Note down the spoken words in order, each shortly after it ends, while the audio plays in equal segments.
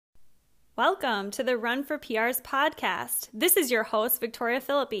Welcome to the Run for PRs podcast. This is your host, Victoria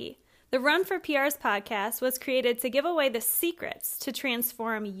Philippi. The Run for PRs podcast was created to give away the secrets to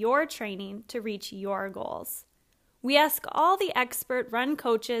transform your training to reach your goals. We ask all the expert run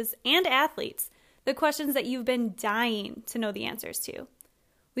coaches and athletes the questions that you've been dying to know the answers to.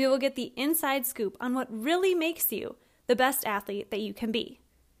 We will get the inside scoop on what really makes you the best athlete that you can be.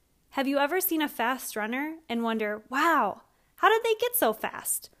 Have you ever seen a fast runner and wonder, wow, how did they get so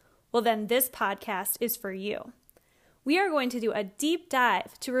fast? Well, then this podcast is for you. We are going to do a deep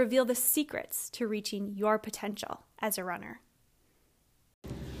dive to reveal the secrets to reaching your potential as a runner.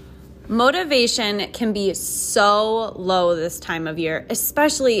 Motivation can be so low this time of year,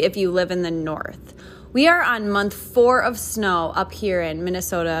 especially if you live in the north. We are on month 4 of snow up here in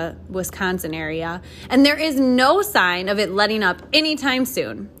Minnesota, Wisconsin area, and there is no sign of it letting up anytime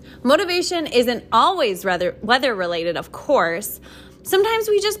soon. Motivation isn't always weather related, of course. Sometimes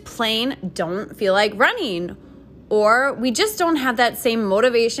we just plain don't feel like running, or we just don't have that same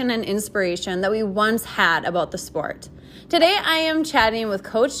motivation and inspiration that we once had about the sport. Today, I am chatting with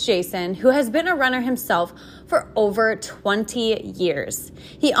Coach Jason, who has been a runner himself for over 20 years.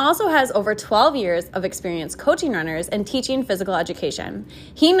 He also has over 12 years of experience coaching runners and teaching physical education.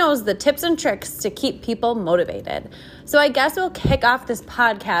 He knows the tips and tricks to keep people motivated. So I guess we'll kick off this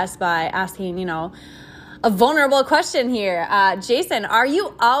podcast by asking, a vulnerable question here. Jason, are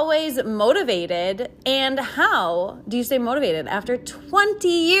you always motivated? And how do you stay motivated after 20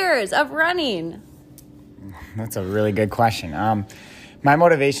 years of running? That's a really good question. My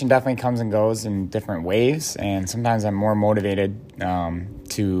motivation definitely comes and goes in different waves, and sometimes I'm more motivated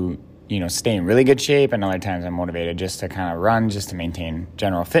to stay in really good shape, and other times I'm motivated just to kind of run, just to maintain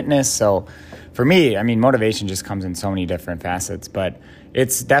general fitness. So for me, motivation just comes in so many different facets, but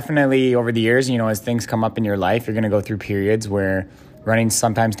it's definitely over the years, as things come up in your life, you're going to go through periods where running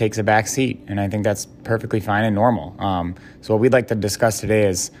sometimes takes a back seat, and I think that's perfectly fine and normal. So what we'd like to discuss today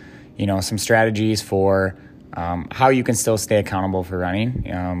is, some strategies for how you can still stay accountable for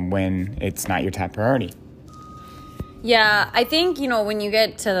running when it's not your top priority. Yeah, I think, when you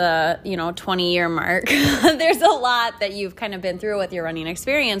get to the, 20-year mark, there's a lot that you've kind of been through with your running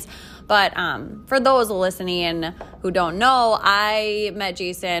experience. But for those listening who don't know, I met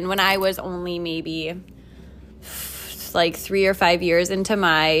Jason when I was only maybe like 3 or 5 years into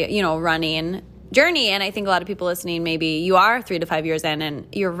my, running journey. And I think a lot of people listening, maybe you are 3 to 5 years in and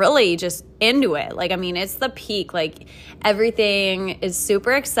you're really just into it. It's the peak. Everything is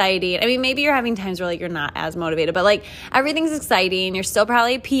super exciting. Maybe you're having times where you're not as motivated, but everything's exciting. You're still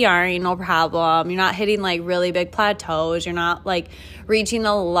probably PRing, no problem. You're not hitting really big plateaus. You're not reaching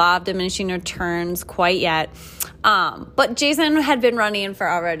the law of diminishing returns quite yet. But Jason had been running for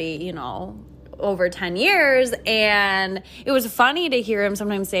already, over 10 years. And it was funny to hear him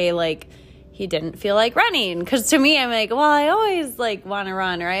sometimes say he didn't feel like running, because to me, I'm I always want to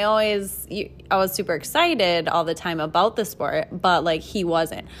run, or I was super excited all the time about the sport, but he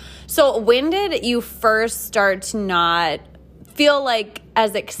wasn't. So when did you first start to not feel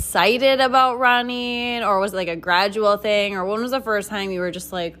as excited about running, or was it a gradual thing, or when was the first time you were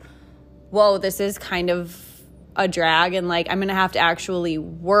just whoa, this is kind of a drag, and I'm going to have to actually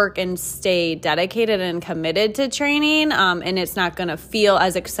work and stay dedicated and committed to training, and it's not going to feel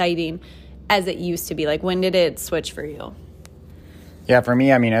as exciting as it used to be? When did it switch for you? Yeah, for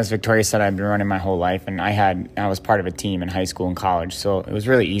me, as Victoria said, I've been running my whole life, and I was part of a team in high school and college, so it was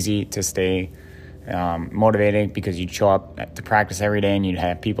really easy to stay motivated because you'd show up to practice every day and you'd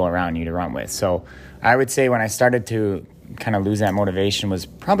have people around you to run with. So I would say when I started to kind of lose that motivation was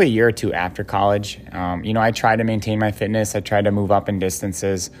probably a year or two after college. I tried to maintain my fitness. I tried to move up in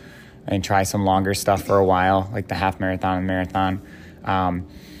distances and try some longer stuff for a while, like the half marathon and marathon.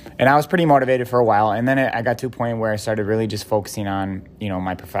 And I was pretty motivated for a while. And then I got to a point where I started really just focusing on,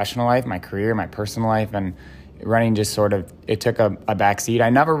 my professional life, my career, my personal life, and running just it took a back seat.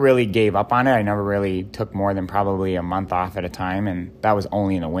 I never really gave up on it. I never really took more than probably a month off at a time. And that was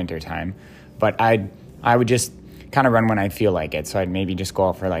only in the winter time. But I would just kind of run when I feel like it. So I'd maybe just go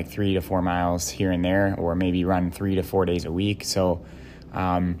out for 3 to 4 miles here and there, or maybe run 3 to 4 days a week. So,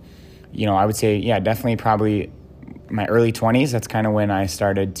 I would say, yeah, definitely probably my early 20s, that's kind of when I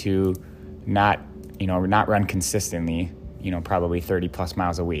started to not run consistently, probably 30 plus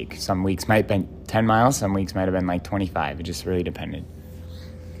miles a week. Some weeks might have been 10 miles, some weeks might have been 25. It just really depended.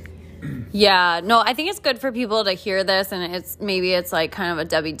 Yeah, no, I think it's good for people to hear this, and it's kind of a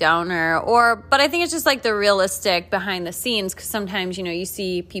Debbie Downer, but I think it's just the realistic behind the scenes, because sometimes, you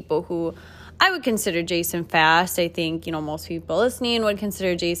see people who I would consider Jason fast. I think, most people listening would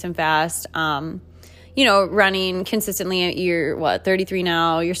consider Jason fast. running consistently, you're 33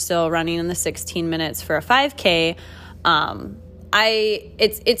 now, you're still running in the 16 minutes for a 5K.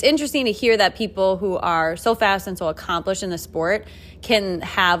 It's interesting to hear that people who are so fast and so accomplished in the sport can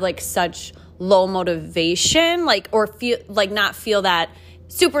have like such low motivation, or feel like not feel that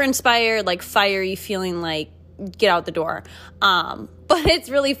super inspired, like fiery feeling, like get out the door. But it's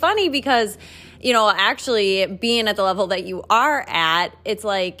really funny because, actually being at the level that you are at, it's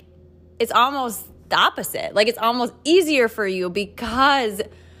like, it's almost the opposite. Like it's almost easier for you because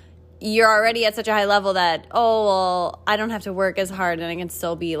you're already at such a high level that, I don't have to work as hard and I can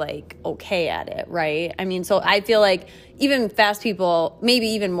still be like okay at it, right? I mean, so I feel like even fast people, maybe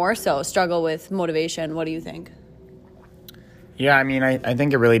even more so, struggle with motivation. What do you think? Yeah, I mean, I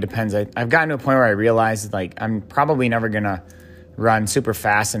think it really depends. I've gotten to a point where I realize like I'm probably never going to run super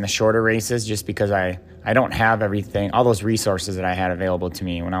fast in the shorter races just because I don't have all those resources that I had available to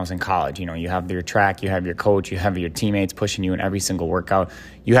me when I was in college. You have your track, you have your coach, you have your teammates pushing you in every single workout.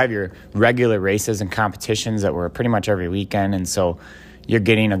 You have your regular races and competitions that were pretty much every weekend. And so you're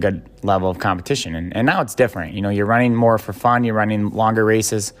getting a good level of competition. And now it's different. You're running more for fun. You're running longer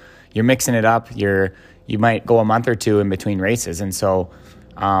races. You're mixing it up. You might go a month or two in between races. And so,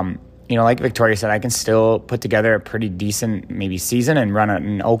 like Victoria said, I can still put together a pretty decent maybe season and run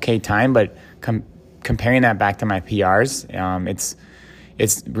an okay time. But comparing that back to my PRs,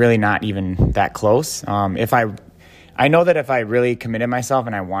 it's really not even that close. I know that if I really committed myself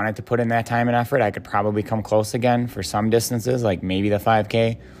and I wanted to put in that time and effort, I could probably come close again for some distances, like maybe the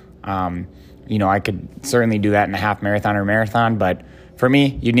 5K. I could certainly do that in a half marathon or marathon, but for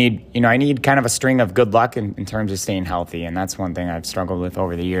me, I need kind of a string of good luck in terms of staying healthy, and that's one thing I've struggled with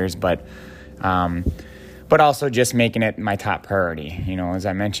over the years. But also just making it my top priority. As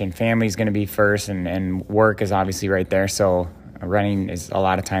I mentioned, family is going to be first, and work is obviously right there. So running is a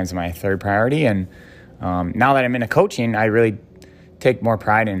lot of times my third priority. And now that I'm into coaching, I really take more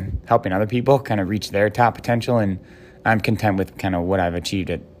pride in helping other people kind of reach their top potential, and I'm content with kind of what I've achieved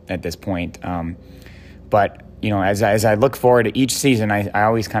at this point. But as I look forward to each season, I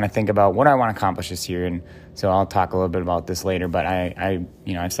always kind of think about what I want to accomplish this year. And so I'll talk a little bit about this later, but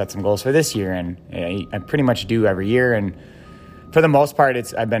I've set some goals for this year, and I pretty much do every year. And for the most part,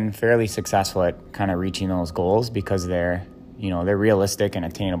 I've been fairly successful at kind of reaching those goals because they're realistic and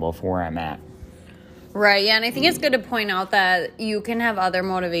attainable for where I'm at. Right, yeah, and I think it's good to point out that you can have other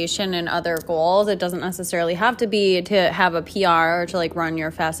motivation and other goals. It doesn't necessarily have to be to have a PR or to like run your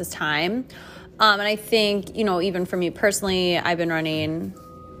fastest time. And I think, even for me personally, I've been running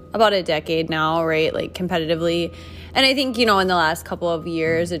about a decade now, right, like competitively. And I think, in the last couple of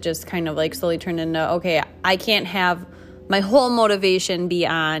years, it just kind of like slowly turned into, okay, I can't have my whole motivation be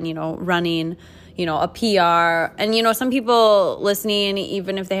on, running, a PR. And, some people listening,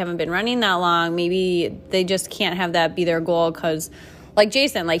 even if they haven't been running that long, maybe they just can't have that be their goal because, like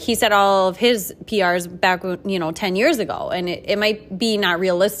Jason, like he set all of his PRs back, 10 years ago. And it might be not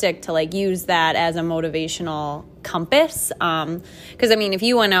realistic to like use that as a motivational compass. Because, if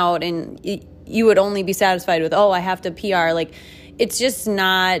you went out and you would only be satisfied with, I have to PR, like it's just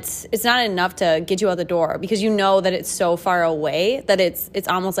it's not enough to get you out the door because that it's so far away that it's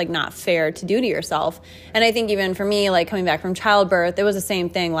almost like not fair to do to yourself. And I think even for me, like coming back from childbirth, it was the same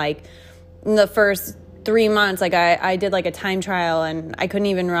thing. Like in the first 3 months, like I did like a time trial and I couldn't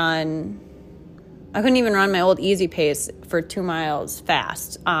even run my old easy pace for 2 miles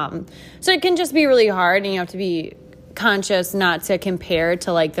fast. So it can just be really hard, and you have to be conscious not to compare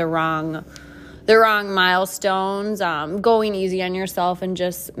to like the wrong milestones, going easy on yourself and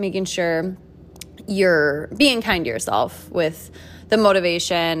just making sure you're being kind to yourself with the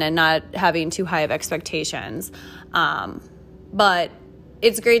motivation and not having too high of expectations. But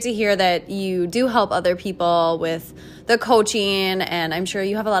it's great to hear that you do help other people with the coaching, and I'm sure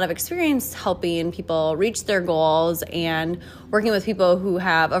you have a lot of experience helping people reach their goals and working with people who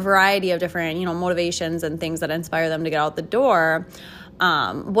have a variety of different, motivations and things that inspire them to get out the door.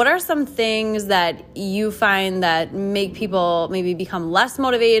 What are some things that you find that make people maybe become less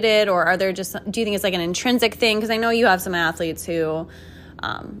motivated, or do you think it's like an intrinsic thing? Because I know you have some athletes who,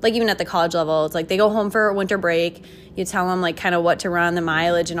 like even at the college level, it's like they go home for a winter break. You tell them like kind of what to run, the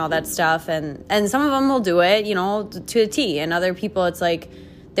mileage and all that stuff. And some of them will do it, to a T. And other people, it's like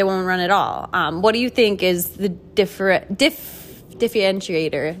they won't run at all. What do you think is the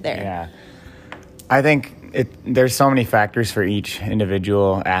differentiator there? Yeah, I think there's so many factors for each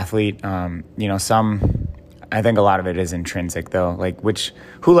individual athlete. I think a lot of it is intrinsic though. Like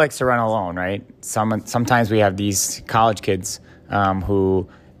who likes to run alone, right? Sometimes we have these college kids who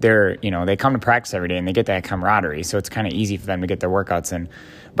they come to practice every day and they get that camaraderie. So it's kind of easy for them to get their workouts in.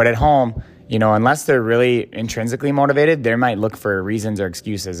 But at home, unless they're really intrinsically motivated, they might look for reasons or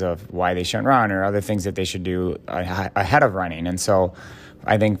excuses of why they shouldn't run or other things that they should do ahead of running. And so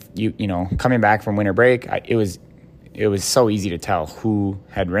I think, coming back from winter break, it was so easy to tell who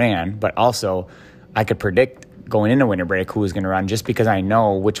had ran, but also I could predict going into winter break who was going to run just because I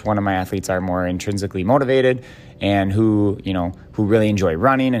know which one of my athletes are more intrinsically motivated and who really enjoy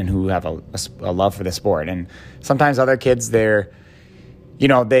running and who have a love for the sport. And sometimes other kids, they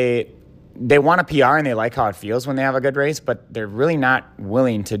want a PR and they like how it feels when they have a good race, but they're really not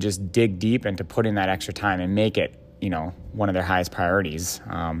willing to just dig deep and to put in that extra time and make it, one of their highest priorities.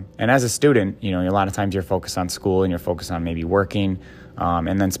 And as a student, a lot of times you're focused on school and you're focused on maybe working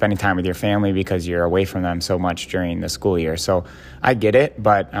and then spending time with your family because you're away from them so much during the school year. So I get it,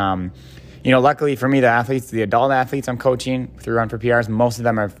 but luckily for me, the adult athletes I'm coaching through Run for PRs, most of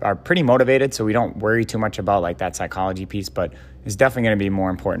them are pretty motivated, so we don't worry too much about like that psychology piece, but it's definitely going to be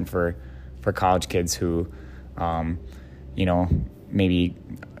more important for college kids who, maybe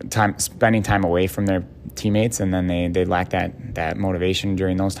spending time away from their teammates, and then they lack that motivation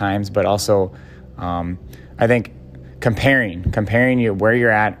during those times. But also, I think comparing where you're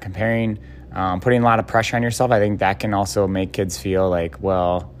at, putting a lot of pressure on yourself, I think that can also make kids feel like,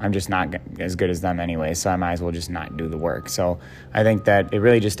 well, I'm just not as good as them anyway, so I might as well just not do the work. So I think that it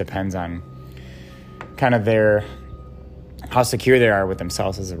really just depends on kind of how secure they are with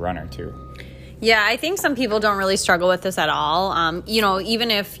themselves as a runner too. Yeah, I think some people don't really struggle with this at all.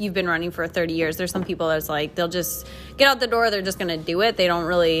 Even if you've been running for 30 years, there's some people that's like, they'll just get out the door, they're just going to do it. They don't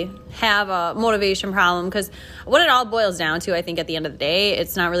really have a motivation problem, because what it all boils down to, I think at the end of the day,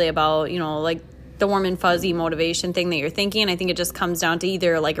 it's not really about, like the warm and fuzzy motivation thing that you're thinking. I think it just comes down to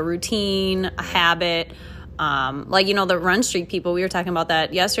either like a routine, a habit, the Run Streak people, we were talking about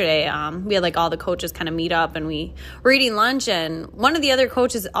that yesterday. We had like all the coaches kind of meet up and we were eating lunch, and one of the other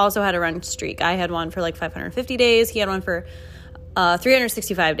coaches also had a run streak. I had one for like 550 days. He had one for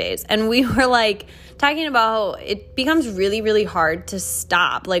 365 days. And we were like talking about how it becomes really, really hard to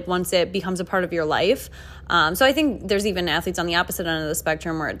stop, like once it becomes a part of your life. So I think there's even athletes on the opposite end of the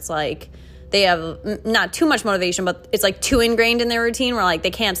spectrum where it's like, they have not too much motivation, but it's like too ingrained in their routine where like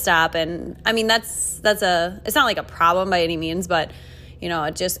they can't stop. And I mean, it's not like a problem by any means, but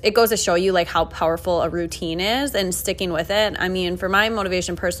it goes to show you like how powerful a routine is and sticking with it. I mean, for my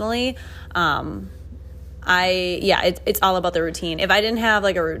motivation personally, it's all about the routine. If I didn't have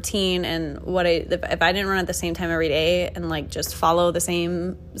like a routine and if I didn't run at the same time every day and like just follow the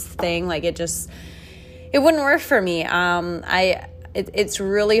same thing, like it wouldn't work for me. It's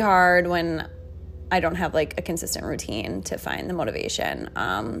really hard when I don't have like a consistent routine to find the motivation.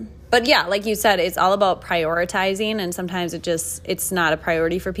 But yeah, like you said, it's all about prioritizing, and sometimes it's not a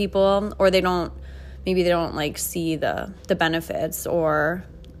priority for people, or they don't like see the benefits, or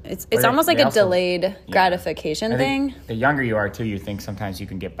it's almost like a delayed gratification thing. The younger you are too, you think sometimes you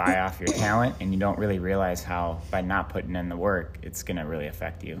can get by off your talent, and you don't really realize how by not putting in the work, it's going to really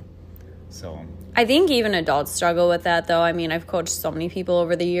affect you. So I think even adults struggle with that, though. I mean, I've coached so many people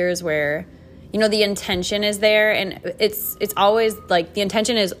over the years where, the intention is there, and it's always like the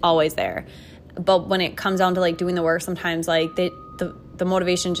intention is always there. But when it comes down to like doing the work, sometimes like the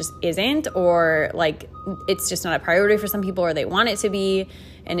motivation just isn't, or like it's just not a priority for some people, or they want it to be,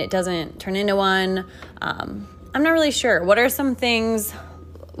 and it doesn't turn into one. I'm not really sure. What are some things,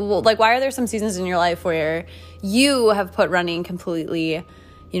 like why are there some seasons in your life where you have put running completely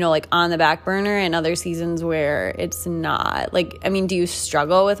like on the back burner, and other seasons where it's not? Like, I mean, do you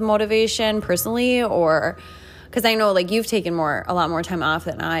struggle with motivation personally, or because I know like you've taken a lot more time off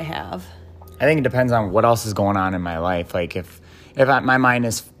than I have? I think it depends on what else is going on in my life. Like if my mind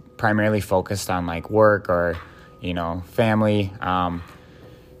is primarily focused on like work or, family,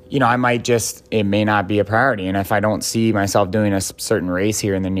 I might it may not be a priority. And if I don't see myself doing a certain race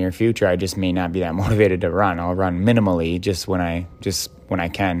here in the near future, I just may not be that motivated to run. I'll run minimally just when I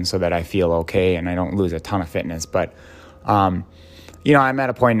can, so that I feel okay and I don't lose a ton of fitness. But, I'm at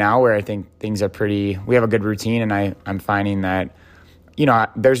a point now where I think things are we have a good routine, and I'm finding that,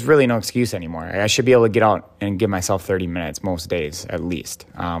 there's really no excuse anymore. I should be able to get out and give myself 30 minutes most days at least,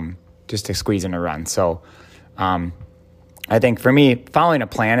 just to squeeze in a run. So, I think for me, following a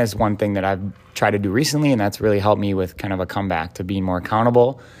plan is one thing that I've tried to do recently, and that's really helped me with kind of a comeback to being more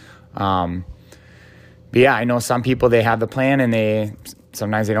accountable. But yeah, I know some people, they have the plan and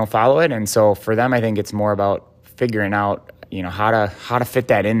sometimes they don't follow it. And so for them, I think it's more about figuring out, how to fit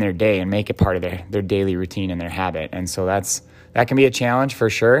that in their day and make it part of their daily routine and their habit. And so that can be a challenge for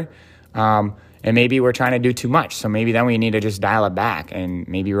sure. And maybe we're trying to do too much. So maybe then we need to just dial it back and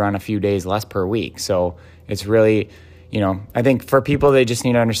maybe run a few days less per week. So it's really, I think for people, they just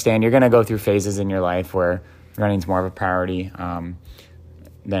need to understand you're going to go through phases in your life where running's more of a priority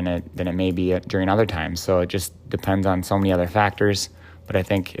than it may be during other times. So it just depends on so many other factors. But I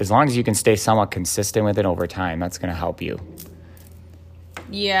think as long as you can stay somewhat consistent with it over time, that's going to help you.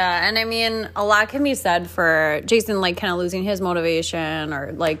 Yeah, and I mean, a lot can be said for Jason, like, kind of losing his motivation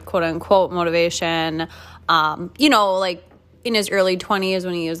or, like, quote-unquote motivation, like, in his early 20s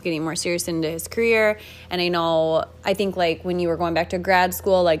when he was getting more serious into his career. And I think, like, when you were going back to grad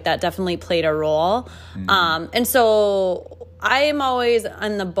school, like, that definitely played a role. Mm-hmm. And so I am always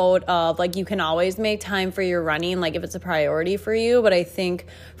on the boat of, like, you can always make time for your running, like, if it's a priority for you. But I think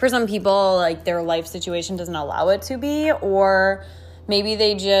for some people, like, their life situation doesn't allow it to be, or maybe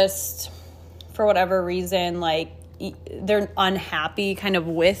they just, for whatever reason, like, they're unhappy kind of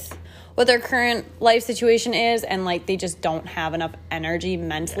with what their current life situation is, and, like, they just don't have enough energy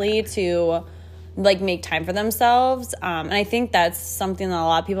mentally to, like, make time for themselves. And I think that's something that a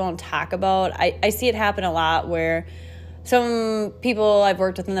lot of people don't talk about. I see it happen a lot where some people I've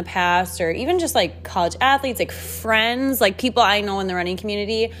worked with in the past, or even just, like, college athletes, like, friends, like, people I know in the running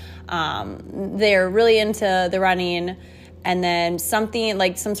community, they're really into the running, and then something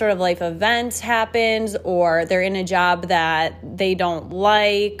like some sort of life event happens, or they're in a job that they don't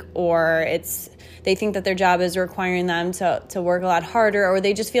like, or they think that their job is requiring them to work a lot harder, or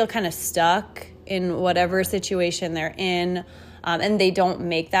they just feel kind of stuck in whatever situation they're in, and they don't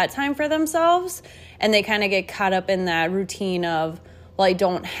make that time for themselves, and they kind of get caught up in that routine of, well, I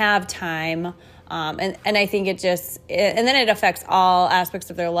don't have time. And I think and then it affects all aspects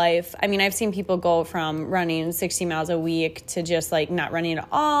of their life. I mean, I've seen people go from running 60 miles a week to just, like, not running at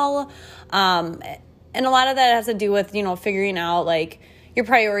all. And a lot of that has to do with, figuring out, like, your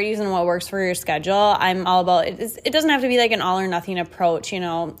priorities and what works for your schedule. I'm all about it. It doesn't have to be like an all or nothing approach.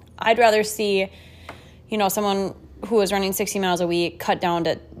 I'd rather see, someone who is running 60 miles a week cut down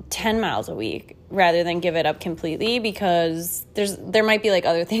to 10 miles a week rather than give it up completely, because there might be, like,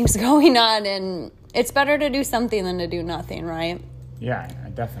 other things going on, and it's better to do something than to do nothing, right? Yeah, I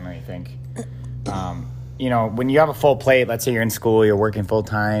definitely think. When you have a full plate, let's say you're in school, you're working full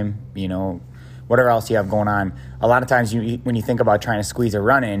time, whatever else you have going on, a lot of times when you think about trying to squeeze a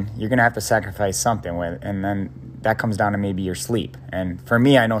run in, you're going to have to sacrifice something and then that comes down to maybe your sleep. And for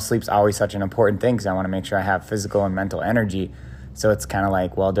me, I know sleep's always such an important thing because I want to make sure I have physical and mental energy. So it's kind of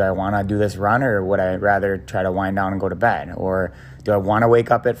like, well, do I want to do this run, or would I rather try to wind down and go to bed? Or do I want to wake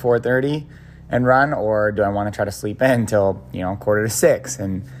up at 4:30 and run, or do I want to try to sleep in until, 5:45?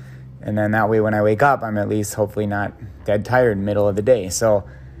 And then that way when I wake up, I'm at least hopefully not dead tired middle of the day. So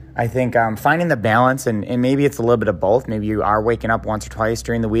I think finding the balance, and maybe it's a little bit of both. Maybe you are waking up once or twice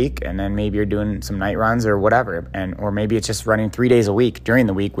during the week, and then maybe you're doing some night runs or whatever. Or maybe it's just running 3 days a week during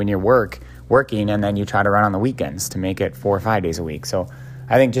the week when you're working, and then you try to run on the weekends to make it 4 or 5 days a week. So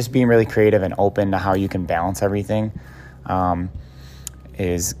I think just being really creative and open to how you can balance everything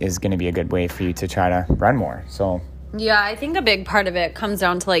is going to be a good way for you to try to run more. So yeah, I think a big part of it comes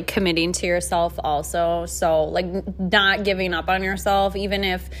down to, like, committing to yourself also. So, like, not giving up on yourself, even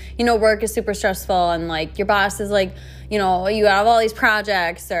if, work is super stressful and, like, your boss is like, you have all these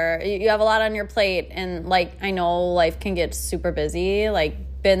projects, or you have a lot on your plate. And, like, I know life can get super busy, like,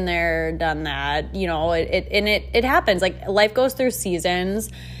 been there, done that, it happens. Like, life goes through seasons.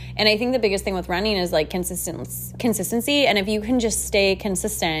 And I think the biggest thing with running is, like, consistency. And if you can just stay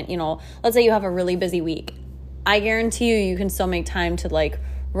consistent, let's say you have a really busy week, I guarantee you can still make time to, like,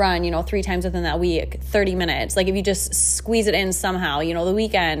 run, 3 times within that week, 30 minutes. Like, if you just squeeze it in somehow, the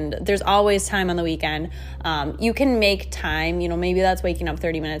weekend, there's always time on the weekend. You can make time, maybe that's waking up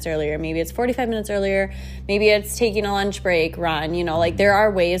 30 minutes earlier. Maybe it's 45 minutes earlier. Maybe it's taking a lunch break run, like, there are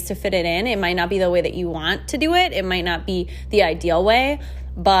ways to fit it in. It might not be the way that you want to do it. It might not be the ideal way,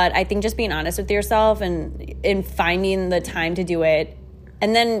 but I think just being honest with yourself and finding the time to do it,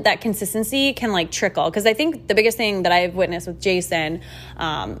 and then that consistency can, like, trickle. Because I think the biggest thing that I've witnessed with Jason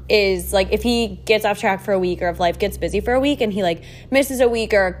is, like, if he gets off track for a week, or if life gets busy for a week and he, like, misses a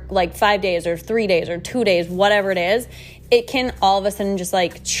week, or, like, 5 days or 3 days or 2 days, whatever it is, it can all of a sudden just,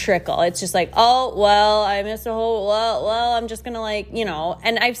 like, trickle. It's just like, oh, well, I missed a whole, well, I'm just going to, like,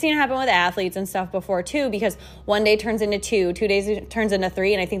 and I've seen it happen with athletes and stuff before too, because one day turns into 2 days turns into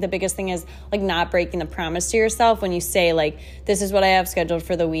 3. And I think the biggest thing is, like, not breaking the promise to yourself when you say, like, this is what I have scheduled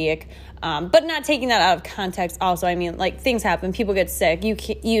for the week. But not taking that out of context also. I mean, like, things happen, people get sick.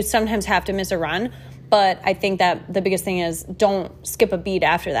 You sometimes have to miss a run. But I think that the biggest thing is, don't skip a beat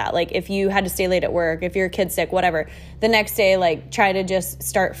after that. Like, if you had to stay late at work, if your kid's sick, whatever, the next day, like, try to just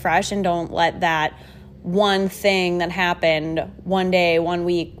start fresh and don't let that one thing that happened one day, 1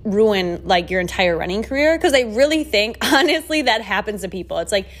 week, ruin like your entire running career. Because I really think, honestly, that happens to people.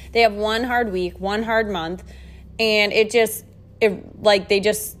 It's like they have one hard week, one hard month, and they just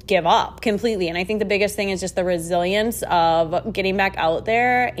give up completely. And I think the biggest thing is just the resilience of getting back out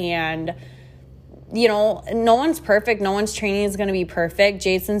there. And, you know, no one's perfect. No one's training is going to be perfect.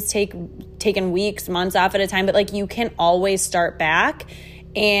 Jason's taken weeks, months off at a time, but like you can always start back.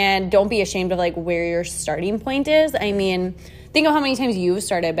 And don't be ashamed of like where your starting point is. I mean, think of how many times you've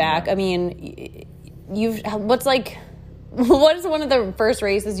started back. I mean, what is one of the first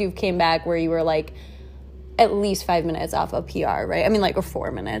races you've came back where you were like at least 5 minutes off of PR, right? I mean, like, or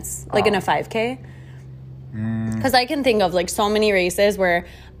 4 minutes, like in a 5K. Because I can think of like so many races where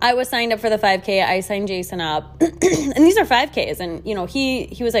I was signed up for the 5K. I signed Jason up, and these are 5Ks. And you know, he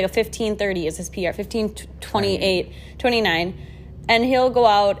was like a 15:30 is his PR, 15:28, 29. And he'll go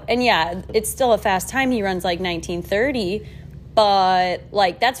out, and yeah, it's still a fast time. He runs like 19:30, but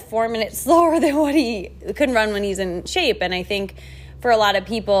like that's 4 minutes slower than what he could run when he's in shape. And I think for a lot of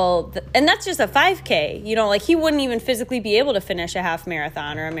people, and that's just a 5K, you know, like he wouldn't even physically be able to finish a half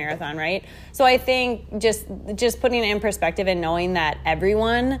marathon or a marathon, right? So I think just putting it in perspective and knowing that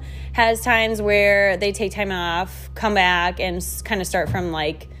everyone has times where they take time off, come back, and kind of start from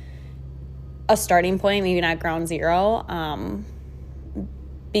like a starting point, maybe not ground zero.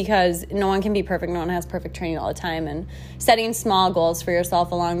 Because no one can be perfect. No one has perfect training all the time, and setting small goals for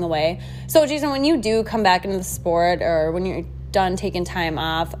yourself along the way. So Jason, when you do come back into the sport or when you're done taking time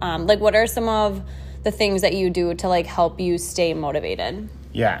off, like what are some of the things that you do to like help you stay motivated?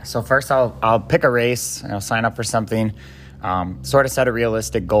 Yeah. So first I'll pick a race and I'll sign up for something, sort of set a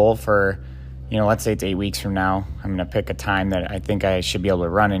realistic goal for, you know, let's say it's 8 weeks from now. I'm going to pick a time that I think I should be able to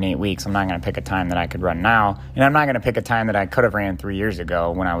run in 8 weeks. I'm not going to pick a time that I could run now. And I'm not going to pick a time that I could have ran 3 years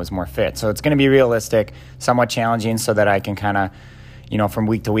ago when I was more fit. So it's going to be realistic, somewhat challenging so that I can kind of, you know, from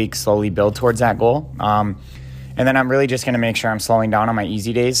week to week slowly build towards that goal. And then I'm really just going to make sure I'm slowing down on my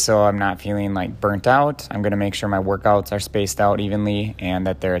easy days so I'm not feeling like burnt out. I'm going to make sure my workouts are spaced out evenly and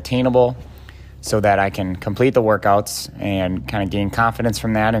that they're attainable, so that I can complete the workouts and kind of gain confidence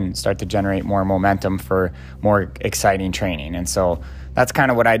from that and start to generate more momentum for more exciting training. And so that's kind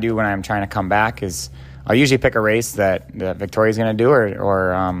of what I do when I'm trying to come back is I'll usually pick a race that Victoria's going to do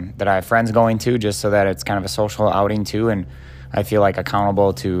or that I have friends going to, just so that it's kind of a social outing too. And I feel like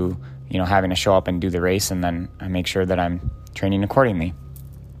accountable to, you know, having to show up and do the race, and then I make sure that I'm training accordingly.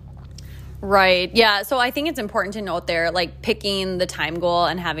 Right. Yeah. So I think it's important to note there, like picking the time goal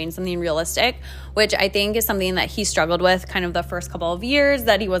and having something realistic, which I think is something that he struggled with kind of the first couple of years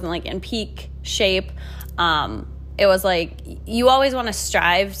that he wasn't like in peak shape. It was like you always want to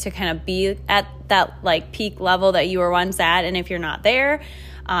strive to kind of be at that like peak level that you were once at. And if you're not there,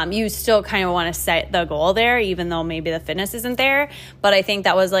 you still kind of want to set the goal there, even though maybe the fitness isn't there. But I think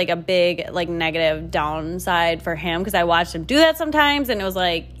that was like a big like negative downside for him, because I watched him do that sometimes, and it was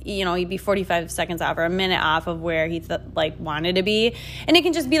like, you know, he'd be 45 seconds off or a minute off of where he like wanted to be. And it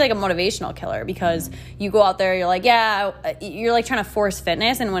can just be like a motivational killer, because you go out there, you're like, yeah, you're like trying to force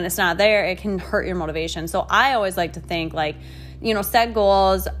fitness, and when it's not there, it can hurt your motivation. So I always like to think like, you know, set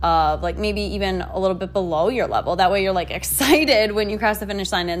goals of like maybe even a little bit below your level. That way you're like excited when you cross the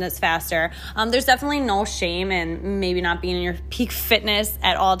finish line and it's faster. There's definitely no shame in maybe not being in your peak fitness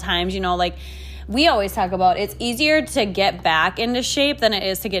at all times. You know, like we always talk about, it's easier to get back into shape than it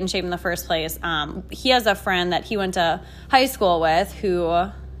is to get in shape in the first place. He has a friend that he went to high school with who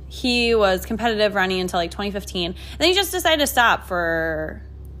he was competitive running until like 2015. And then he just decided to stop for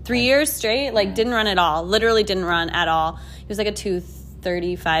 3 years straight, like didn't run at all, literally didn't run at all. He was like a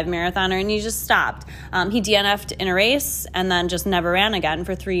 2:35 marathoner, and he just stopped. He DNF'd in a race and then just never ran again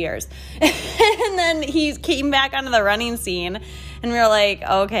for 3 years. And then he came back onto the running scene, and we were like,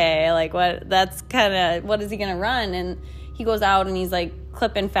 okay, like what is he going to run? And he goes out and he's like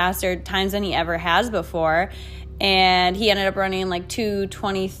clipping faster times than he ever has before. And he ended up running like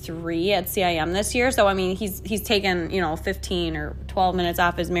 2:23 at CIM this year. So, I mean, he's taken, you know, 15 or 12 minutes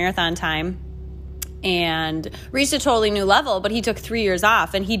off his marathon time and reached a totally new level. But he took 3 years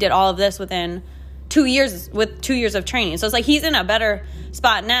off, and he did all of this within 2 years, with 2 years of training. So it's like he's in a better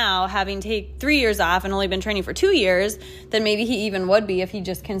spot now, having take 3 years off and only been training for 2 years, than maybe he even would be if he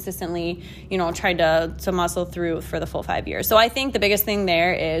just consistently, you know, tried to muscle through for the full 5 years. So I think the biggest thing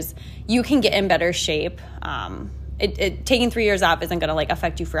there is you can get in better shape. taking 3 years off isn't going to like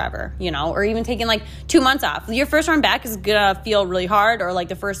affect you forever, you know, or even taking like 2 months off. Your first run back is going to feel really hard, or like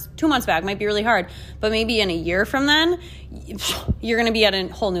the first 2 months back might be really hard, but maybe in a year from then, you're going to be at a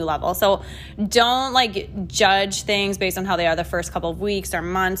whole new level. So don't like judge things based on how they are the first couple of weeks or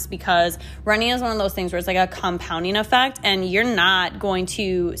months, because running is one of those things where it's like a compounding effect, and you're not going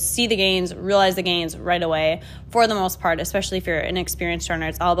to see the gains, realize the gains right away for the most part, especially if you're an experienced runner.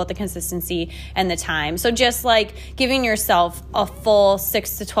 It's all about the consistency and the time. So just like giving yourself a full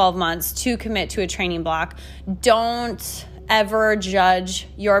 6 to 12 months to commit to a training block. Don't ever judge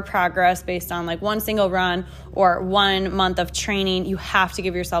your progress based on like one single run or 1 month of training. You have to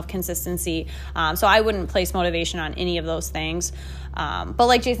give yourself consistency. So I wouldn't place motivation on any of those things. But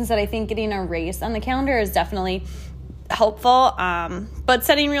like Jason said, I think getting a race on the calendar is definitely helpful. But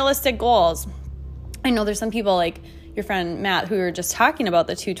setting realistic goals. I know there's some people like your friend Matt, who we were just talking about,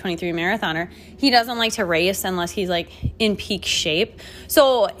 the 2:23 marathoner. He doesn't like to race unless he's like in peak shape.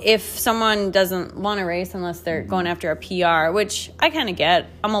 So if someone doesn't want to race unless they're going after a PR, which I kind of get,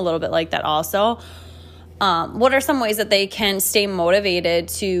 I'm a little bit like that also. What are some ways that they can stay motivated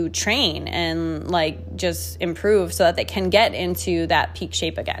to train and like just improve so that they can get into that peak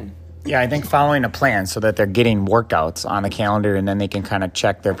shape again? Yeah, I think following a plan so that they're getting workouts on the calendar, and then they can kind of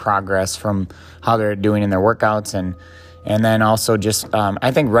check their progress from how they're doing in their workouts. And then also just, I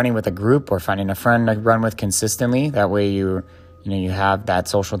think running with a group or finding a friend to run with consistently. That way you have that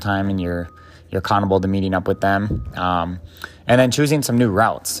social time and you're accountable to meeting up with them. And then choosing some new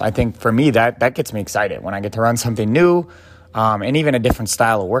routes. I think for me, that gets me excited when I get to run something new, and even a different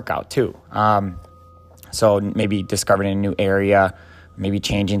style of workout too. So maybe discovering a new area, maybe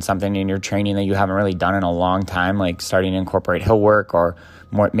changing something in your training that you haven't really done in a long time, like starting to incorporate hill work or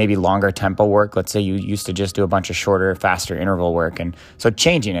more, maybe longer tempo work. Let's say you used to just do a bunch of shorter, faster interval work. And so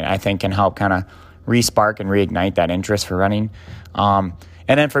changing it, I think, can help kind of re-spark and reignite that interest for running. And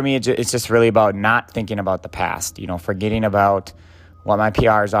then for me, it's just really about not thinking about the past, forgetting about what my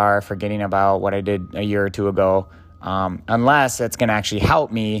PRs are, forgetting about what I did a year or two ago, unless it's going to actually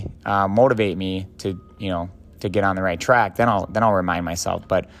help me, motivate me to get on the right track. Then I'll remind myself.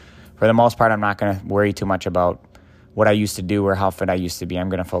 But for the most part, I'm not going to worry too much about what I used to do or how fit I used to be. I'm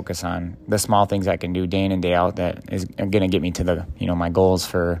going to focus on the small things I can do day in and day out that is going to get me to the my goals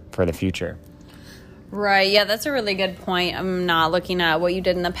for the future. Right. Yeah, that's a really good point. I'm not looking at what you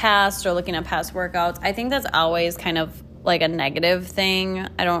did in the past or looking at past workouts. I think that's always kind of like a negative thing.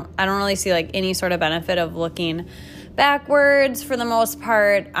 I don't really see like any sort of benefit of looking backwards for the most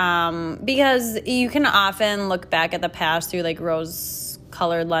part, because you can often look back at the past through like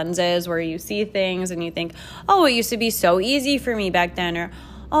rose-colored lenses where you see things and you think, oh, it used to be so easy for me back then, or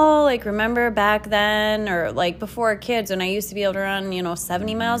oh, like remember back then, or like before kids when I used to be able to run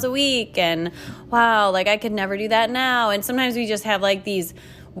 70 miles a week, and wow, like I could never do that now. And sometimes we just have like these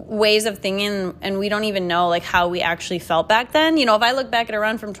ways of thinking, and we don't even know like how we actually felt back then. If I look back at a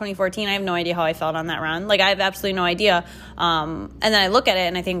run from 2014, I have no idea how I felt on that run. Like I have absolutely no idea. And then I look at it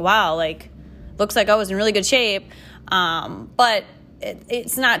and I think, wow, like looks like I was in really good shape. But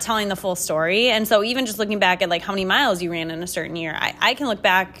it's not telling the full story. And so even just looking back at like how many miles you ran in a certain year, I can look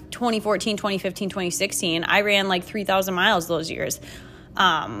back 2014, 2015, 2016. I ran like 3,000 miles those years.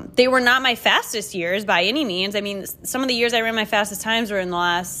 They were not my fastest years by any means. I mean, some of the years I ran my fastest times were in the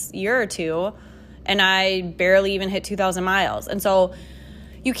last year or two, and I barely even hit 2,000 miles. And so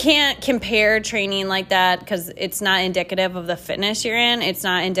you can't compare training like that because it's not indicative of the fitness you're in. It's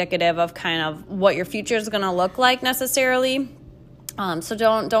not indicative of kind of what your future is going to look like necessarily. So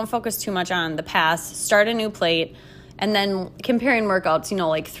don't focus too much on the past. Start a new plate, and then comparing workouts,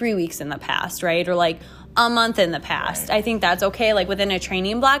 like 3 weeks in the past, right? Or like a month in the past. Right. I think that's okay. Like within a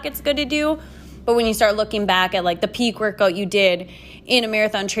training block, it's good to do. But when you start looking back at like the peak workout you did in a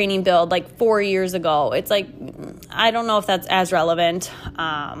marathon training build like 4 years ago, it's like, I don't know if that's as relevant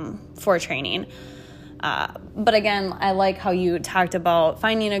for training. But again, I like how you talked about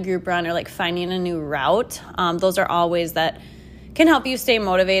finding a group run or like finding a new route. Those are all ways that can help you stay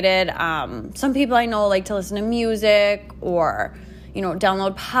motivated. Some people I know like to listen to music or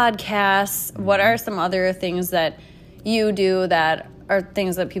download podcasts. What are some other things that you do that are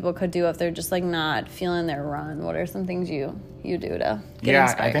things that people could do if they're just like not feeling their run? What are some things you do to get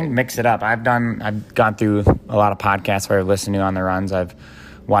inspired? I think mix it up. I've gone through a lot of podcasts where I've listened to on the runs. I've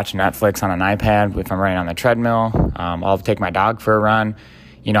watched Netflix on an iPad if I'm running on the treadmill. I'll take my dog for a run.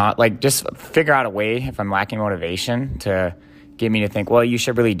 Like just figure out a way if I'm lacking motivation to get me to think, well, you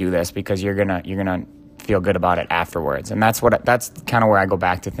should really do this because you're gonna feel good about it afterwards. And that's kind of where I go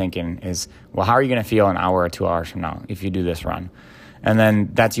back to thinking is, well, how are you going to feel an hour or 2 hours from now if you do this run? And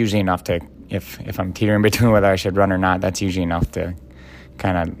then that's usually enough to if I'm teetering between whether I should run or not, that's usually enough to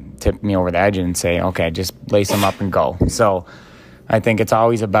kind of tip me over the edge and say, okay, just lace them up and go. So I think it's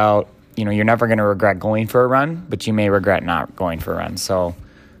always about, you're never going to regret going for a run, but you may regret not going for a run. So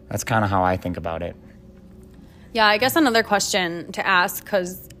that's kind of how I think about it. Yeah, I guess another question to ask,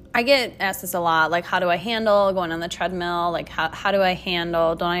 because I get asked this a lot, like, how do I handle going on the treadmill? Like, how do I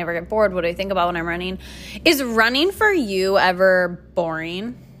handle, don't I ever get bored? What do I think about when I'm running? Is running for you ever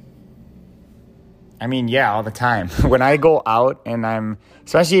boring? I mean, yeah, all the time. When I go out and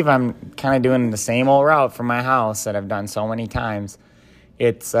especially if I'm kind of doing the same old route from my house that I've done so many times,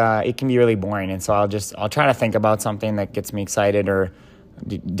 it can be really boring. And so I'll try to think about something that gets me excited, or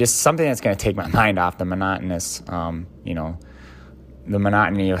just something that's going to take my mind off the monotonous, the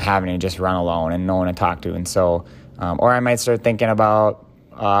monotony of having to just run alone and no one to talk to. And so, or I might start thinking about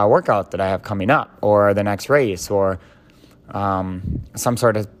a workout that I have coming up, or the next race, or some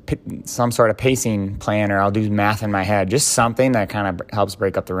sort of pacing plan, or I'll do math in my head, just something that kind of helps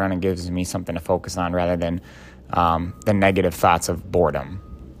break up the run and gives me something to focus on rather than the negative thoughts of boredom.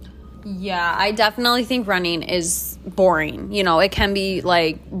 Yeah, I definitely think running is boring. It can be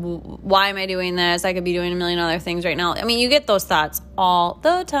like, why am I doing this? I could be doing a million other things right now. I mean, you get those thoughts all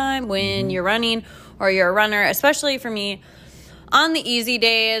the time when you're running or you're a runner, especially for me. On the easy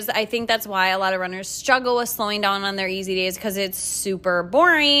days, I think that's why a lot of runners struggle with slowing down on their easy days, because it's super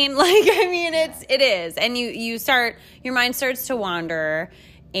boring. It is. And your mind starts to wander.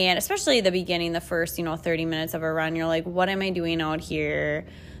 And especially the beginning, the first, 30 minutes of a run, you're like, what am I doing out here?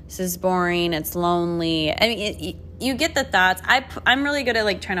 This is boring. It's lonely. I mean, you get the thoughts. I'm really good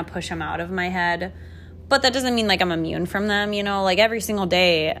at trying to push them out of my head, but that doesn't mean I'm immune from them. Every single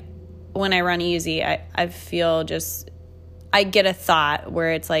day when I run easy, I feel I get a thought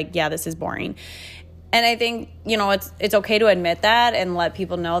where it's like, yeah, this is boring. And I think, it's okay to admit that and let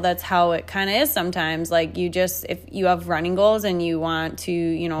people know that's how it kind of is sometimes. If you have running goals and you want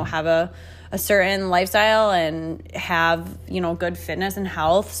to, have a certain lifestyle and have, good fitness and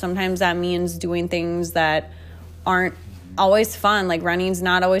health, sometimes that means doing things that aren't always fun. Like running's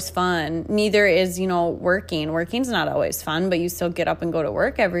not always fun. Neither is, working. Working's not always fun, but you still get up and go to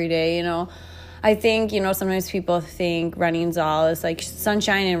work every day, I think, sometimes people think running's all this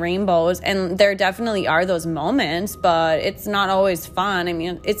sunshine and rainbows, and there definitely are those moments, but it's not always fun. I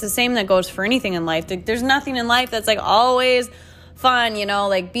mean, it's the same that goes for anything in life. There's nothing in life that's always fun, being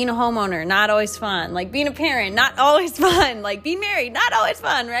a homeowner, not always fun. Being a parent, not always fun. Being married, not always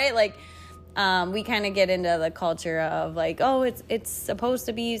fun, right? We kind of get into the culture of it's supposed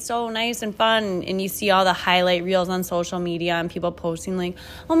to be so nice and fun, and you see all the highlight reels on social media and people posting my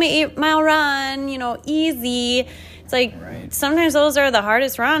 8-mile run, easy. It's right. Sometimes those are the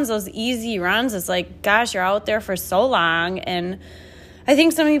hardest runs, those easy runs. It's gosh, you're out there for so long. And I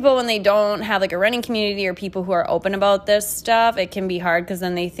think some people, when they don't have a running community or people who are open about this stuff, it can be hard, because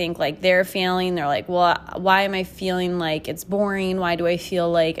then they think they're failing. They're like, well, why am I feeling like it's boring? Why do I feel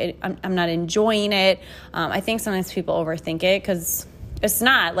like I'm not enjoying it? I think sometimes people overthink it, because it's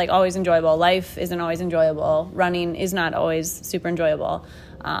not always enjoyable. Life isn't always enjoyable. Running is not always super enjoyable.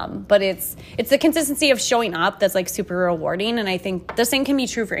 But it's the consistency of showing up that's super rewarding. And I think the same can be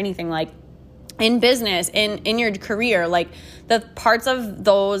true for anything, in business, in your career, the parts of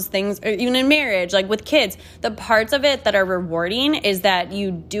those things, or even in marriage, with kids, the parts of it that are rewarding is that you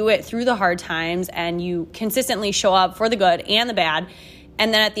do it through the hard times and you consistently show up for the good and the bad.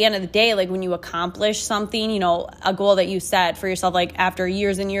 And then at the end of the day, when you accomplish something, a goal that you set for yourself, after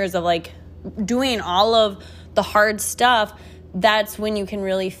years and years of doing all of the hard stuff, that's when you can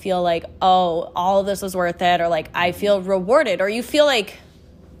really feel oh, all of this was worth it, or I feel rewarded, or you feel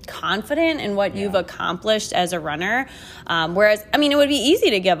confident in what you've accomplished as a runner. Whereas, I mean, it would be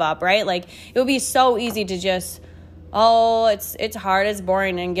easy to give up, right? It would be so easy to just, it's hard, it's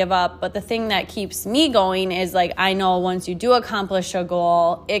boring, and give up. But the thing that keeps me going is I know once you do accomplish a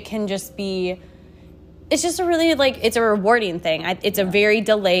goal, it can just be, it's just a really it's a rewarding thing. It's a very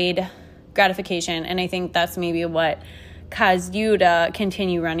delayed gratification. And I think that's maybe what caused you to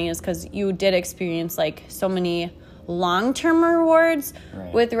continue running, is because you did experience so many long-term rewards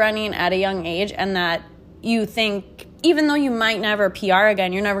with running at a young age, and that you think, even though you might never PR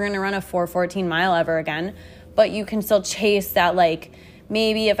again, you're never going to run a 4:14 mile ever again, but you can still chase that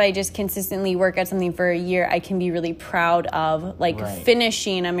maybe if I just consistently work at something for a year, I can be really proud of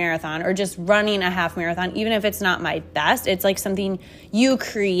finishing a marathon or just running a half marathon. Even if it's not my best, it's something you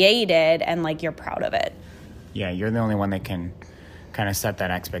created and you're proud of it. Yeah, you're the only one that can kind of set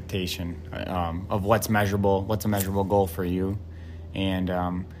that expectation of what's a measurable goal for you. And,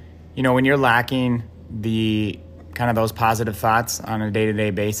 when you're lacking the kind of those positive thoughts on a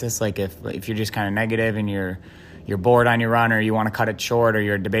day-to-day basis. Like if you're just kind of negative and you're bored on your run, or you want to cut it short, or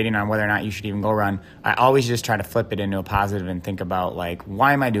you're debating on whether or not you should even go run, I always just try to flip it into a positive and think about, like,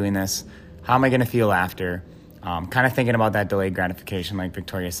 why am I doing this? How am I going to feel after? Kind of thinking about that delayed gratification, like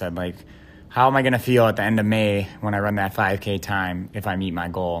Victoria said, like, how am I going to feel at the end of May when I run that 5K time if I meet my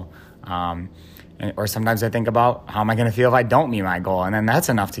goal? Or sometimes I think about, how am I going to feel if I don't meet my goal? And then that's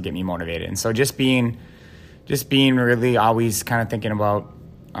enough to get me motivated. And so just being really always kind of thinking about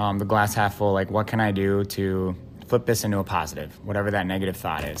the glass half full, like, what can I do to flip this into a positive, whatever that negative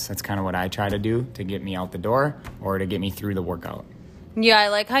thought is. That's kind of what I try to do to get me out the door or to get me through the workout. Yeah, I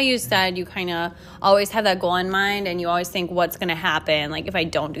like how you said you kind of always have that goal in mind, and you always think what's going to happen, like, if I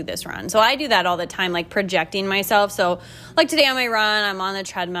don't do this run. So I do that all the time, like projecting myself. So like today on my run, I'm on the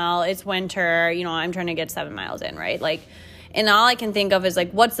treadmill, it's winter, I'm trying to get 7 miles in, right? Like, and all I can think of is,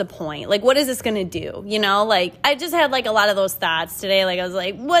 like, what's the point? Like, what is this going to do? Like, I just had, like, a lot of those thoughts today. Like, I was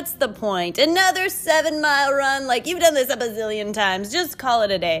like, what's the point? Another 7-mile run? Like, you've done this a bazillion times. Just call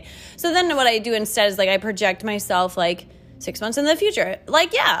it a day. So then what I do instead is, like, I project myself, like, 6 months in the future.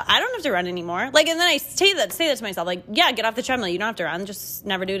 Like, yeah, I don't have to run anymore. Like, and then I say that to myself, like, yeah, get off the treadmill. You don't have to run. Just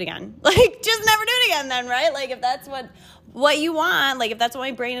never do it again. Like, just never do it again then, right? Like, if that's what you want, like, if that's what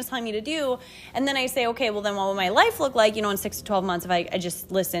my brain is telling me to do. And then I say, okay, well, then what will my life look like, in 6 to 12 months if I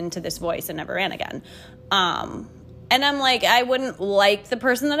just listen to this voice and never ran again? And I'm like, I wouldn't like the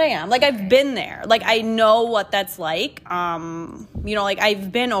person that I am. Like, I've been there. Like, I know what that's like. Like,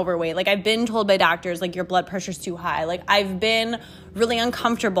 I've been overweight. Like, I've been told by doctors, like, your blood pressure's too high. Like, I've been really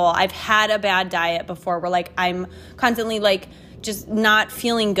uncomfortable. I've had a bad diet before where, like, I'm constantly, like, just not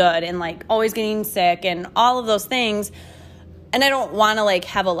feeling good and, like, always getting sick and all of those things. And I don't want to, like,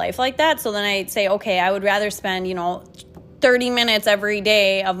 have a life like that. So then I say, okay, I would rather spend, 30 minutes every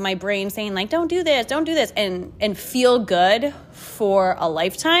day of my brain saying, like, don't do this, and feel good for a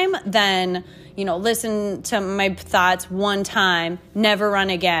lifetime than, listen to my thoughts one time, never run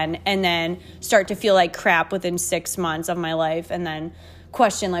again, and then start to feel like crap within 6 months of my life, and then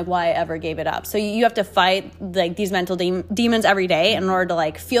question, like, why I ever gave it up. So you have to fight, like, these mental demons every day in order to,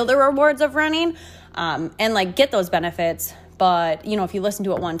 like, feel the rewards of running and, like, get those benefits. But, if you listen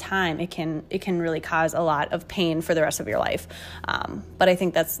to it one time, it can really cause a lot of pain for the rest of your life. But I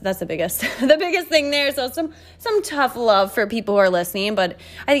think that's the biggest thing there. So some tough love for people who are listening. But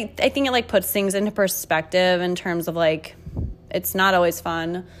I think it, like, puts things into perspective in terms of, like, it's not always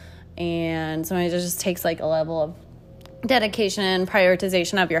fun. And sometimes it just takes, like, a level of dedication and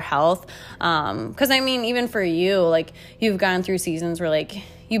prioritization of your health. Because, even for you, like, you've gone through seasons where, like,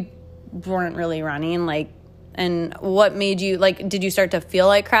 you weren't really running, like, and what made you, like, did you start to feel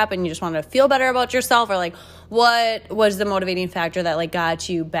like crap and you just wanted to feel better about yourself? Or, like, what was the motivating factor that, like, got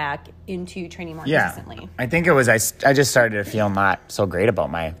you back into training more consistently? I think it was I just started to feel not so great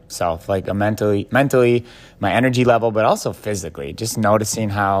about myself, like, mentally, my energy level, but also physically. Just noticing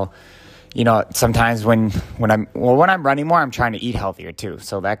how, sometimes when I'm running more, I'm trying to eat healthier too.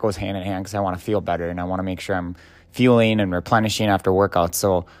 So that goes hand in hand because I want to feel better and I want to make sure I'm fueling and replenishing after workouts.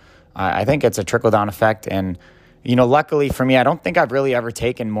 So I think it's a trickle-down effect. And, luckily for me, I don't think I've really ever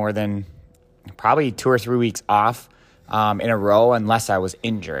taken more than probably 2 or 3 weeks off in a row unless I was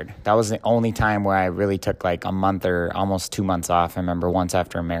injured. That was the only time where I really took, like, a month or almost 2 months off. I remember once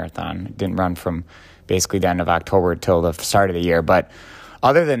after a marathon. Didn't run from basically the end of October till the start of the year. But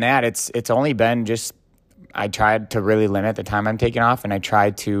other than that, it's only been just I tried to really limit the time I'm taking off, and I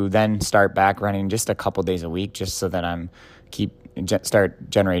tried to then start back running just a couple days a week just so that I'm start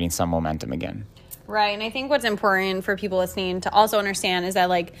generating some momentum again. Right. And I think what's important for people listening to also understand is that,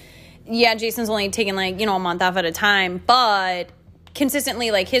 like, yeah, Jason's only taking, like, a month off at a time, but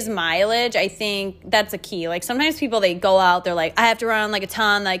consistently, like, his mileage, I think that's a key. Like, sometimes people, they go out, they're like, I have to run, like, a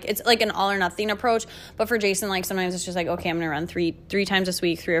ton, like, it's like an all or nothing approach. But for Jason, like, sometimes it's just like, okay, I'm gonna run three times this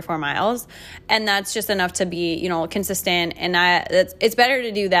week, 3 or 4 miles, and that's just enough to be, consistent. And it's better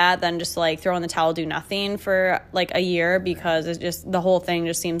to do that than just, like, throw in the towel, do nothing for, like, a year, because it's just, the whole thing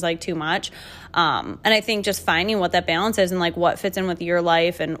just seems like too much. And I think just finding what that balance is and, like, what fits in with your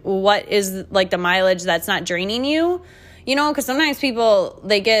life and what is, like, the mileage that's not draining you. Because sometimes people,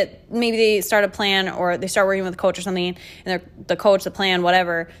 maybe they start a plan or they start working with a coach or something, and the coach, the plan,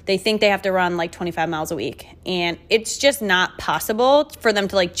 whatever, they think they have to run, like, 25 miles a week. And it's just not possible for them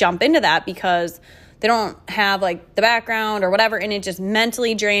to, like, jump into that because they don't have like the background or whatever, and it just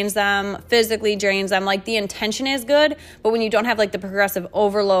mentally drains them, physically drains them. Like the intention is good, but when you don't have like the progressive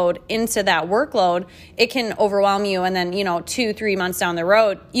overload into that workload, it can overwhelm you. And then, 2-3 months down the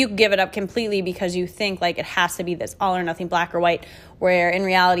road, you give it up completely because you think like it has to be this all or nothing, black or white, where in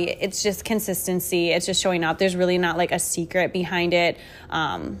reality, it's just consistency. It's just showing up. There's really not like a secret behind it.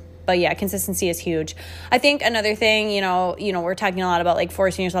 But yeah, consistency is huge. I think another thing, we're talking a lot about like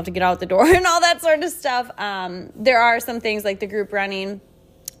forcing yourself to get out the door and all that sort of stuff. There are some things like the group running,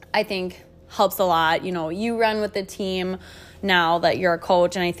 I think helps a lot. You run with the team now that you're a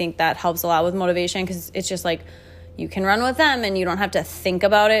coach, and I think that helps a lot with motivation because it's just like you can run with them and you don't have to think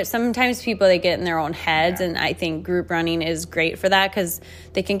about it. Sometimes people, they get in their own heads, and I think group running is great for that because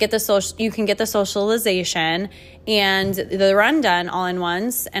they can get you can get the socialization and the run done all in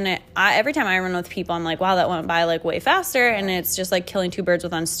once. And every time I run with people, I'm like, wow, that went by like way faster, and it's just like killing two birds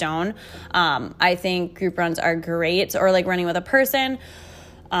with one stone. I think group runs are great, or like running with a person.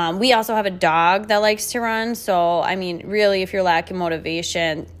 We also have a dog that likes to run. So, I mean, really, if you're lacking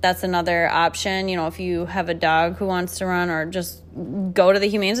motivation, that's another option. If you have a dog who wants to run, or just go to the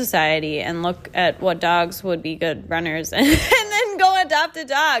Humane Society and look at what dogs would be good runners and then go adopt a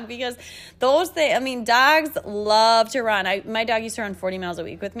dog, because dogs love to run. My dog used to run 40 miles a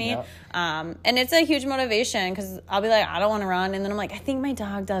week with me. Yep. And it's a huge motivation because I'll be like, I don't want to run. And then I'm like, I think my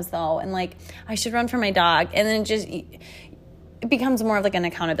dog does though. And like, I should run for my dog. And then it becomes more of like an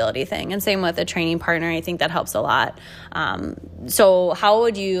accountability thing. And same with a training partner. I think that helps a lot. So how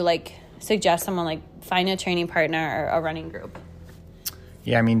would you like suggest someone like find a training partner or a running group?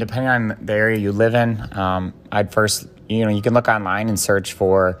 Yeah, I mean, depending on the area you live in, I'd first, you can look online and search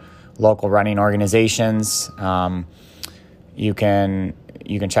for local running organizations. You can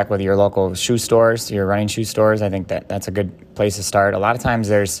check with your local shoe stores, your running shoe stores. I think that's a good place to start. A lot of times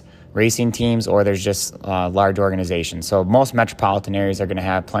there's racing teams, or there's just large organizations. So most metropolitan areas are going to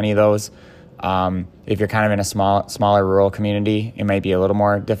have plenty of those. If you're kind of in a smaller rural community, it might be a little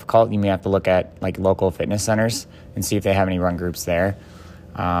more difficult. You may have to look at like local fitness centers and see if they have any run groups there.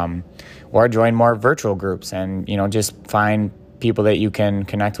 Or join more virtual groups and, just find people that you can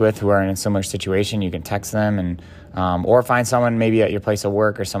connect with who are in a similar situation. You can text them and or find someone maybe at your place of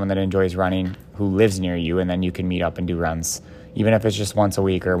work or someone that enjoys running who lives near you, and then you can meet up and do runs. Even if it's just once a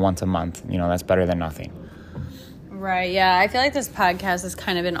week or once a month, that's better than nothing. Right, yeah. I feel like this podcast has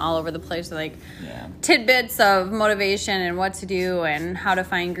kind of been all over the place with tidbits of motivation and what to do and how to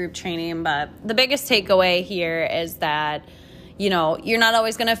find group training. But the biggest takeaway here is that, you're not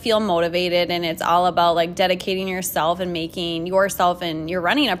always going to feel motivated, and it's all about like dedicating yourself and making yourself and your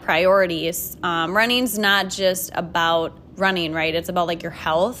running a priority. Running's not just about running, right? It's about like your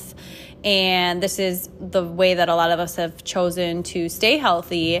health. And this is the way that a lot of us have chosen to stay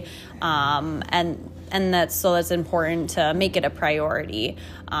healthy. And that's important to make it a priority.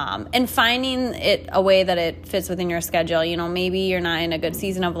 And finding it a way that it fits within your schedule. Maybe you're not in a good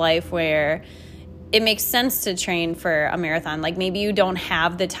season of life where it makes sense to train for a marathon. Like maybe you don't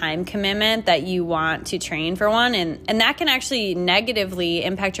have the time commitment that you want to train for one. And that can actually negatively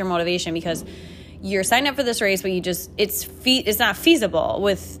impact your motivation because you're signed up for this race, but it's not feasible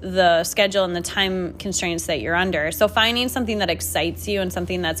with the schedule and the time constraints that you're under. So finding something that excites you and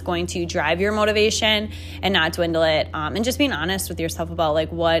something that's going to drive your motivation and not dwindle it, and just being honest with yourself about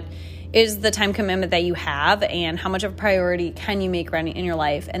like what is the time commitment that you have and how much of a priority can you make running in your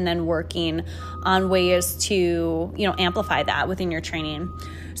life, and then working on ways to, amplify that within your training.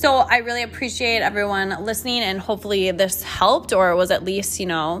 So I really appreciate everyone listening, and hopefully this helped, or was at least,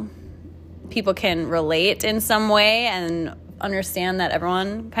 people can relate in some way and understand that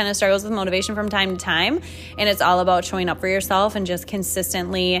everyone kind of struggles with motivation from time to time. And it's all about showing up for yourself and just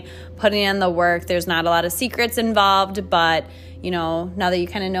consistently putting in the work. There's not a lot of secrets involved, but now that you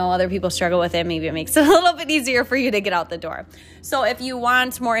kind of know other people struggle with it, maybe it makes it a little bit easier for you to get out the door. So if you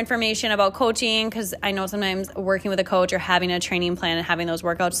want more information about coaching, because I know sometimes working with a coach or having a training plan and having those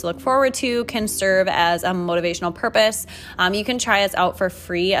workouts to look forward to can serve as a motivational purpose, you can try us out for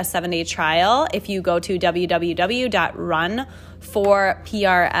free, a 7-day trial, if you go to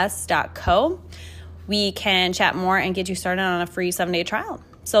www.runforprs.co. We can chat more and get you started on a free 7-day trial.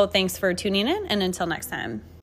 So thanks for tuning in, and until next time.